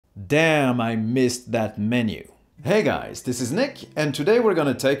Damn, I missed that menu. Hey guys, this is Nick, and today we're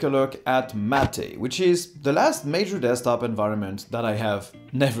gonna take a look at MATAY, which is the last major desktop environment that I have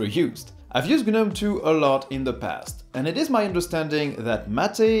never used. I've used GNOME 2 a lot in the past, and it is my understanding that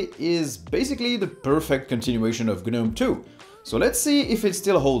MATAY is basically the perfect continuation of GNOME 2. So let's see if it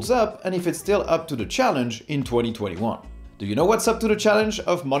still holds up and if it's still up to the challenge in 2021. Do you know what's up to the challenge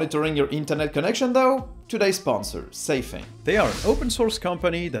of monitoring your internet connection though? Today's sponsor, Safing. They are an open source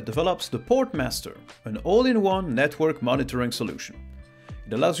company that develops the Portmaster, an all-in-one network monitoring solution.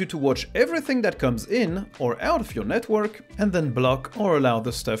 It allows you to watch everything that comes in or out of your network and then block or allow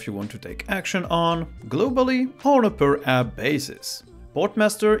the stuff you want to take action on, globally or on a per app basis.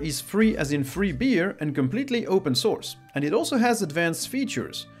 Portmaster is free as in free beer and completely open source, and it also has advanced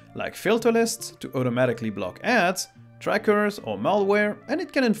features like filter lists to automatically block ads, trackers or malware, and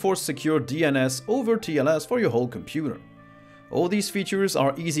it can enforce secure DNS over TLS for your whole computer. All these features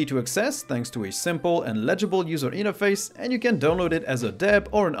are easy to access thanks to a simple and legible user interface, and you can download it as a deb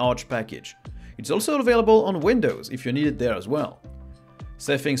or an Arch package. It's also available on Windows if you need it there as well.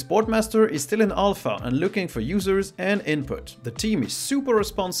 Safing's Portmaster is still in alpha and looking for users and input. The team is super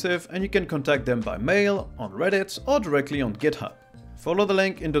responsive and you can contact them by mail, on Reddit or directly on GitHub. Follow the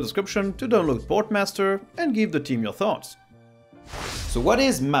link in the description to download Portmaster and give the team your thoughts. So what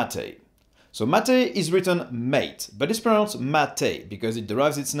is MATAY? So MATAY is written mate, but it's pronounced MATAY because it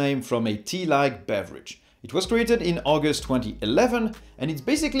derives its name from a tea-like beverage. It was created in August 2011 and it's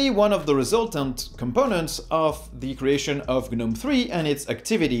basically one of the resultant components of the creation of GNOME 3 and its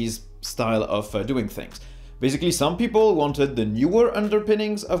activities style of doing things. Basically, some people wanted the newer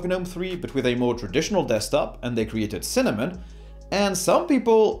underpinnings of GNOME 3 but with a more traditional desktop, and they created Cinnamon. And some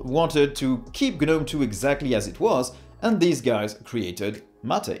people wanted to keep GNOME 2 exactly as it was, and these guys created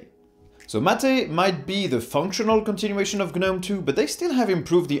MATAY. So MATAY might be the functional continuation of GNOME 2, but they still have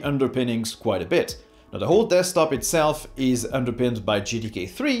improved the underpinnings quite a bit. Now the whole desktop itself is underpinned by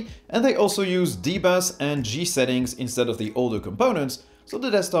GTK3, and they also use dbus and G settings instead of the older components, so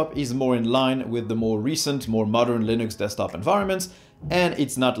the desktop is more in line with the more recent, more modern Linux desktop environments, and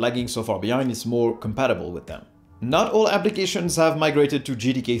it's not lagging so far behind, it's more compatible with them. Not all applications have migrated to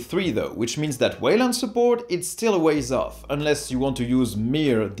GTK3 though, which means that Wayland support is still a ways off, unless you want to use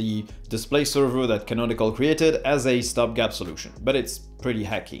Mir, the display server that Canonical created, as a stopgap solution, but it's pretty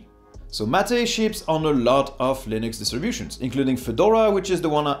hacky. So MATAY ships on a lot of Linux distributions, including Fedora, which is the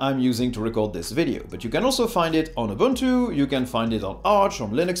one I'm using to record this video, but you can also find it on Ubuntu, you can find it on Arch, on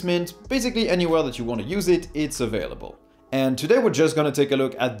Linux Mint, basically anywhere that you want to use it, it's available. And today we're just going to take a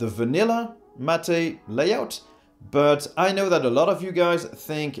look at the vanilla MATAY layout. But I know that a lot of you guys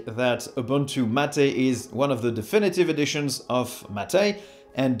think that Ubuntu MATAY is one of the definitive editions of MATAY,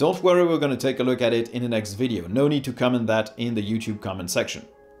 and don't worry, we're going to take a look at it in the next video. No need to comment that in the YouTube comment section.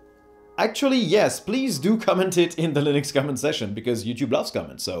 Actually, yes, please do comment it in the Linux comment section, because YouTube loves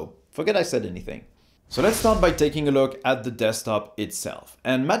comments, so forget I said anything. So let's start by taking a look at the desktop itself.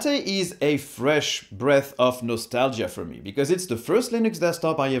 And MATAY is a fresh breath of nostalgia for me, because it's the first Linux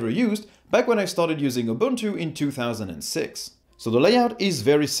desktop I ever used back when I started using Ubuntu in 2006. So the layout is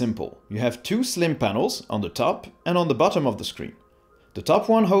very simple. You have two slim panels on the top and on the bottom of the screen. The top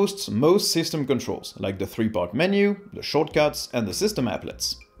one hosts most system controls, like the three-part menu, the shortcuts, and the system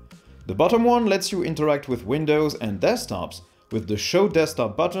applets. The bottom one lets you interact with Windows and desktops with the Show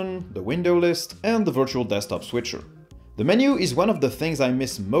Desktop button, the window list, and the virtual desktop switcher. The menu is one of the things I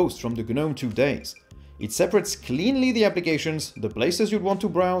miss most from the GNOME 2 days. It separates cleanly the applications, the places you'd want to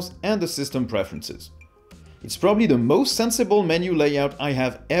browse, and the system preferences. It's probably the most sensible menu layout I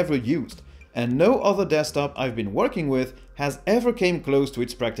have ever used, and no other desktop I've been working with has ever came close to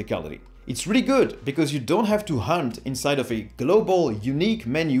its practicality. It's really good because you don't have to hunt inside of a global, unique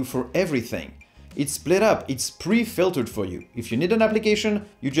menu for everything. It's split up, it's pre-filtered for you. If you need an application,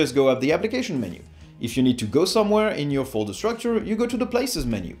 you just go up the application menu. If you need to go somewhere in your folder structure, you go to the places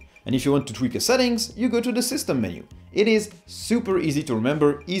menu. And if you want to tweak a settings, you go to the system menu. It is super easy to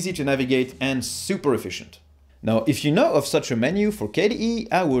remember, easy to navigate, and super efficient. Now, if you know of such a menu for KDE,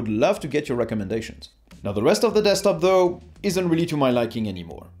 I would love to get your recommendations. Now, the rest of the desktop though isn't really to my liking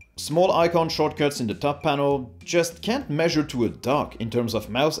anymore. Small icon shortcuts in the top panel just can't measure to a dog in terms of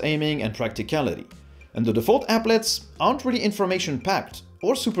mouse aiming and practicality. And the default applets aren't really information-packed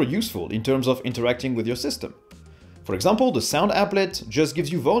or super useful in terms of interacting with your system. For example, the sound applet just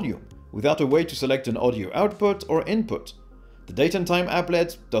gives you volume, without a way to select an audio output or input. The date and time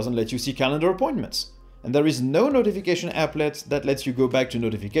applet doesn't let you see calendar appointments. And there is no notification applet that lets you go back to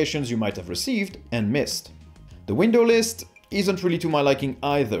notifications you might have received and missed. The window list isn't really to my liking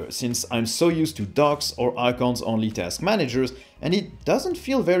either, since I'm so used to docs or icons-only task managers, and it doesn't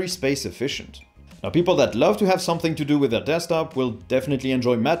feel very space efficient. Now, people that love to have something to do with their desktop will definitely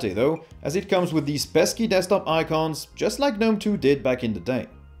enjoy MATAY though, as it comes with these pesky desktop icons, just like GNOME 2 did back in the day.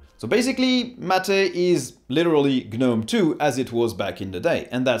 So basically, MATAY is literally GNOME 2 as it was back in the day,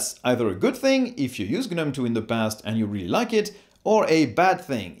 and that's either a good thing if you used GNOME 2 in the past and you really like it, or a bad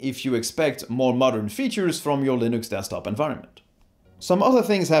thing if you expect more modern features from your Linux desktop environment. Some other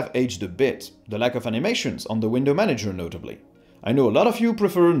things have aged a bit, the lack of animations on the window manager notably. I know a lot of you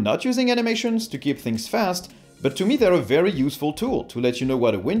prefer not using animations to keep things fast, but to me they're a very useful tool to let you know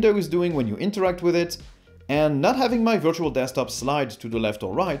what a window is doing when you interact with it, and not having my virtual desktop slide to the left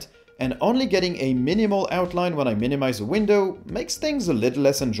or right, and only getting a minimal outline when I minimize a window makes things a little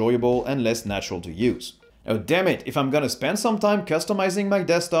less enjoyable and less natural to use. Oh damn it, if I'm gonna spend some time customizing my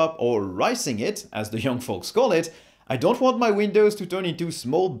desktop or ricing it, as the young folks call it, I don't want my windows to turn into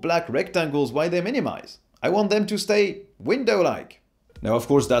small black rectangles while they minimize. I want them to stay window-like. Now of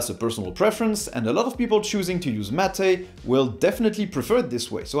course that's a personal preference, and a lot of people choosing to use MATAY will definitely prefer it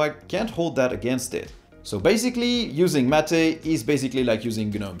this way, so I can't hold that against it. So basically, using MATAY is basically like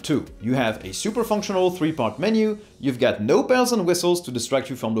using GNOME 2. You have a super functional 3-part menu, you've got no bells and whistles to distract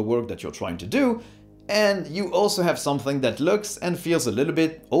you from the work that you're trying to do, and you also have something that looks and feels a little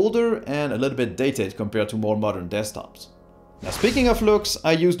bit older and a little bit dated compared to more modern desktops. Now speaking of looks,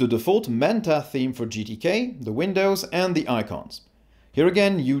 I use the default Manta theme for GTK, the windows and the icons. Here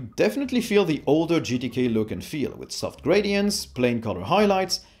again, you definitely feel the older GTK look and feel, with soft gradients, plain color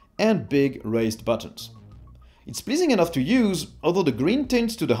highlights, and big raised buttons. It's pleasing enough to use, although the green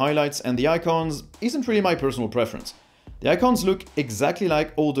tint to the highlights and the icons isn't really my personal preference. The icons look exactly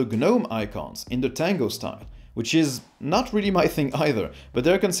like older GNOME icons in the Tango style, which is not really my thing either, but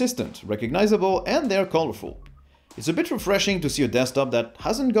they're consistent, recognizable, and they're colorful. It's a bit refreshing to see a desktop that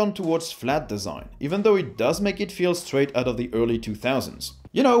hasn't gone towards flat design, even though it does make it feel straight out of the early 2000s.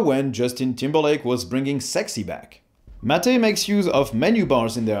 You know, when Justin Timberlake was bringing sexy back. MATAY makes use of menu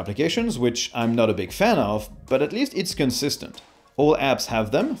bars in their applications, which I'm not a big fan of, but at least it's consistent. All apps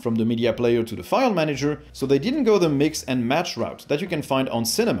have them, from the media player to the file manager, so they didn't go the mix and match route that you can find on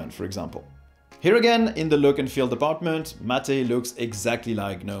Cinnamon, for example. Here again, in the look and feel department, MATAY looks exactly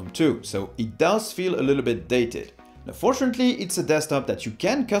like GNOME 2, so it does feel a little bit dated. Now, fortunately, it's a desktop that you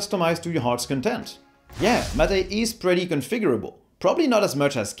can customize to your heart's content. Yeah, MATAY is pretty configurable. Probably not as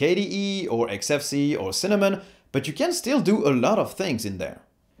much as KDE or XFC or Cinnamon, but you can still do a lot of things in there.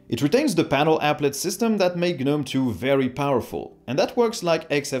 It retains the panel applet system that made GNOME 2 very powerful, and that works like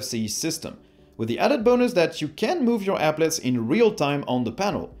XFC's system, with the added bonus that you can move your applets in real time on the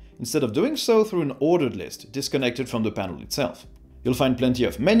panel, instead of doing so through an ordered list disconnected from the panel itself. You'll find plenty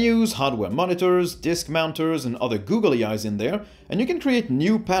of menus, hardware monitors, disk mounters, and other googly eyes in there, and you can create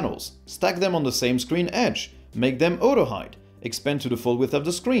new panels, stack them on the same screen edge, make them auto-hide, expand to the full width of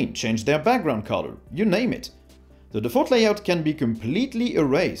the screen, change their background color, you name it. The default layout can be completely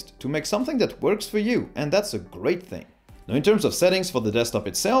erased to make something that works for you, and that's a great thing. Now in terms of settings for the desktop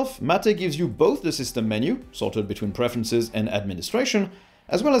itself, MATAY gives you both the system menu, sorted between preferences and administration,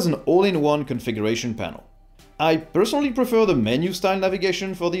 as well as an all-in-one configuration panel. I personally prefer the menu-style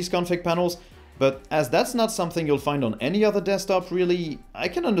navigation for these config panels, but as that's not something you'll find on any other desktop really, I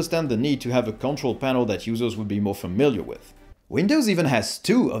can understand the need to have a control panel that users would be more familiar with. Windows even has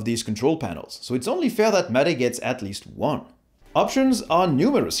 2 of these control panels, so it's only fair that MATAY gets at least one. Options are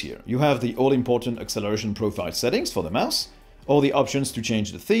numerous here. You have the all-important acceleration profile settings for the mouse, all the options to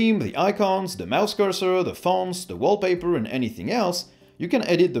change the theme, the icons, the mouse cursor, the fonts, the wallpaper, and anything else. You can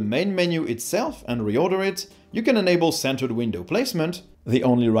edit the main menu itself and reorder it. You can enable centered window placement, the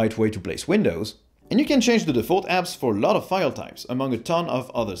only right way to place windows, and you can change the default apps for a lot of file types, among a ton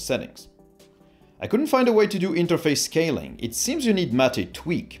of other settings. I couldn't find a way to do interface scaling. It seems you need MATAY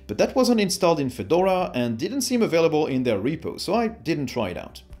Tweak, but that wasn't installed in Fedora and didn't seem available in their repo, so I didn't try it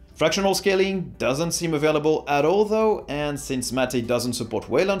out. Fractional scaling doesn't seem available at all though, and since MATAY doesn't support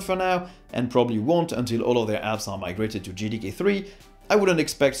Wayland for now, and probably won't until all of their apps are migrated to GTK 3, I wouldn't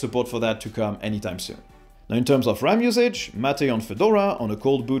expect support for that to come anytime soon. Now in terms of RAM usage, MATAY on Fedora on a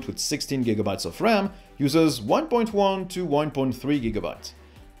cold boot with 16GB of RAM uses 1.1 to 1.3 GB.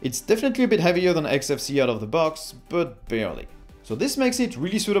 It's definitely a bit heavier than XFC out of the box, but barely. So this makes it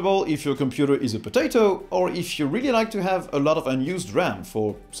really suitable if your computer is a potato, or if you really like to have a lot of unused RAM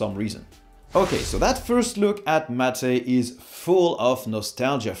for some reason. Okay, so that first look at MATAY is full of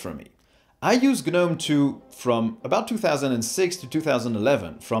nostalgia for me. I used GNOME 2 from about 2006 to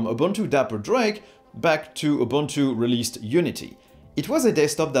 2011, from Ubuntu Dapper Drake back to Ubuntu released Unity. It was a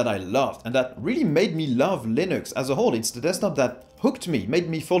desktop that I loved and that really made me love Linux as a whole. It's the desktop that hooked me, made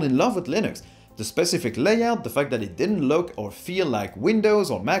me fall in love with Linux. The specific layout, the fact that it didn't look or feel like Windows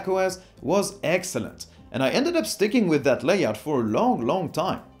or macOS was excellent. And I ended up sticking with that layout for a long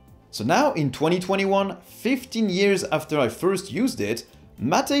time. So now in 2021, 15 years after I first used it,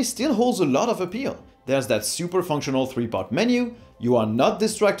 MATAY still holds a lot of appeal. There's that super functional 3-part menu, you are not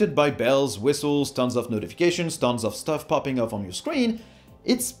distracted by bells, whistles, tons of notifications, tons of stuff popping up on your screen.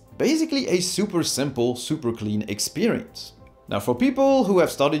 It's basically a super simple, super clean experience. Now for people who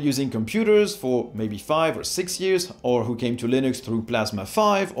have started using computers for maybe 5 or 6 years, or who came to Linux through Plasma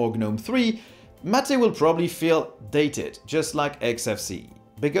 5 or GNOME 3, MATAY will probably feel dated, just like XFCE,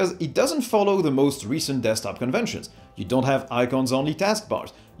 because it doesn't follow the most recent desktop conventions. You don't have icons-only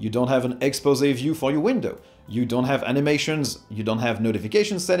taskbars, you don't have an expose view for your window, you don't have animations, you don't have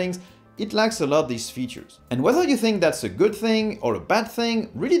notification settings. It lacks a lot of these features. And whether you think that's a good thing or a bad thing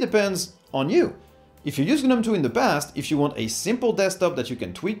really depends on you. If you used GNOME 2 in the past, if you want a simple desktop that you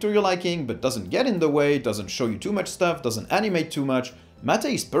can tweak to your liking but doesn't get in the way, doesn't show you too much stuff, doesn't animate too much,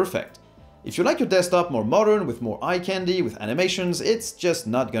 MATAY is perfect. If you like your desktop more modern, with more eye candy, with animations, it's just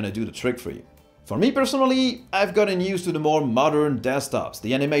not gonna do the trick for you. For me personally, I've gotten used to the more modern desktops,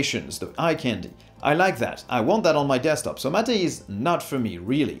 the animations, the eye candy. I like that, I want that on my desktop, so MATAY is not for me,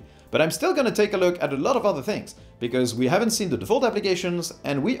 really. But I'm still gonna take a look at a lot of other things, because we haven't seen the default applications,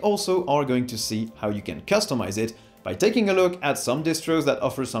 and we also are going to see how you can customize it by taking a look at some distros that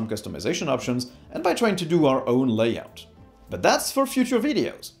offer some customization options, and by trying to do our own layout. But that's for future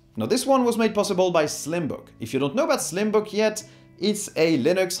videos. Now this one was made possible by Slimbook. If you don't know about Slimbook yet, it's a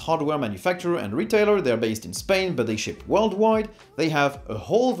Linux hardware manufacturer and retailer. They're based in Spain, but they ship worldwide. They have a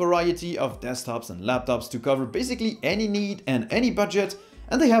whole variety of desktops and laptops to cover basically any need and any budget,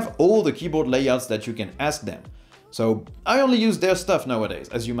 and they have all the keyboard layouts that you can ask them. So I only use their stuff nowadays,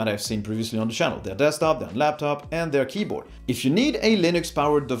 as you might have seen previously on the channel, their desktop, their laptop, and their keyboard. If you need a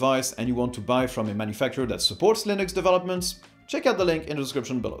Linux-powered device and you want to buy from a manufacturer that supports Linux developments, check out the link in the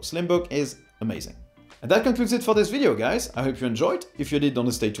description below. Slimbook is amazing. And that concludes it for this video, guys. I hope you enjoyed. If you did, don't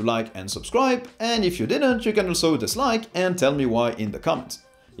hesitate to like and subscribe. And if you didn't, you can also dislike and tell me why in the comments.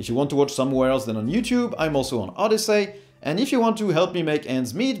 If you want to watch somewhere else than on YouTube, I'm also on Odyssey. And if you want to help me make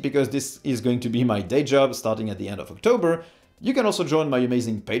ends meet, because this is going to be my day job starting at the end of October, you can also join my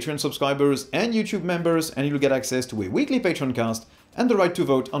amazing Patreon subscribers and YouTube members, and you'll get access to a weekly patroncast and the right to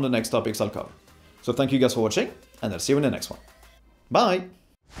vote on the next topics I'll cover. So thank you guys for watching, and I'll see you in the next one. Bye!